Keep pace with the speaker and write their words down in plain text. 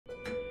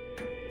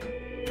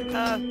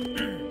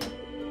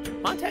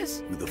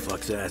Montez? Who the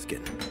fuck's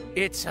asking?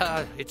 It's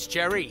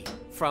Jerry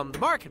from the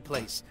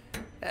marketplace.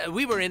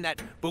 We were in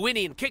that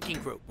Bowinian kicking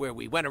group where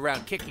we went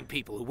around kicking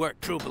people who weren't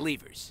true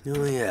believers.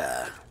 Oh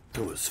yeah,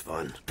 it was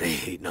fun. They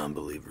hate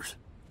non-believers.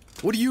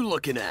 What are you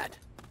looking at?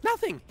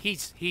 Nothing.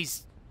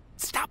 He's...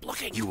 Stop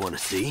looking. You wanna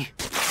see?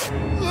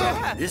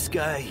 This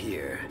guy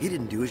here, he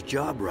didn't do his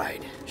job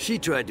right. She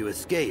tried to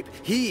escape.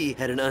 He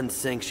had an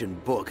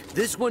unsanctioned book.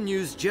 This one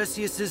used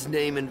Jessius's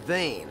name in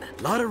vain.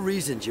 A lot of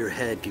reasons your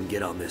head can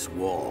get on this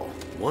wall.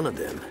 One of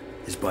them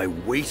is by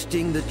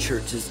wasting the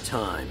church's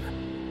time.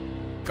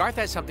 Garth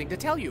has something to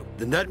tell you.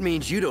 Then that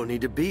means you don't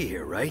need to be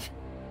here, right?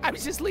 I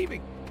was just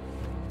leaving.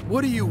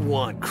 What do you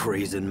want,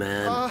 Crazen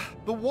Man?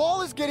 The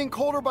wall is getting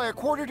colder by a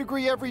quarter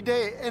degree every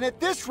day, and at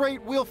this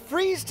rate, we'll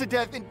freeze to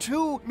death in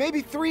 2,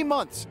 maybe 3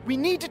 months. We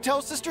need to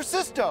tell Sister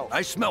Sisto.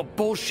 I smell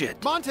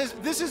bullshit. Montez,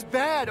 this is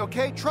bad,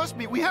 okay? Trust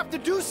me, we have to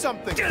do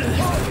something.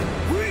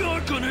 We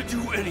aren't gonna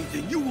do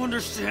anything, you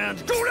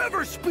understand? Don't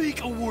ever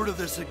speak a word of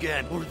this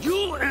again, or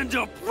you'll end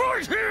up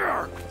right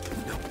here!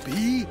 Now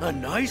be a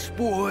nice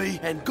boy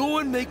and go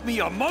and make me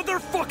a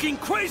motherfucking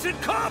crazy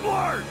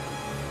cobbler!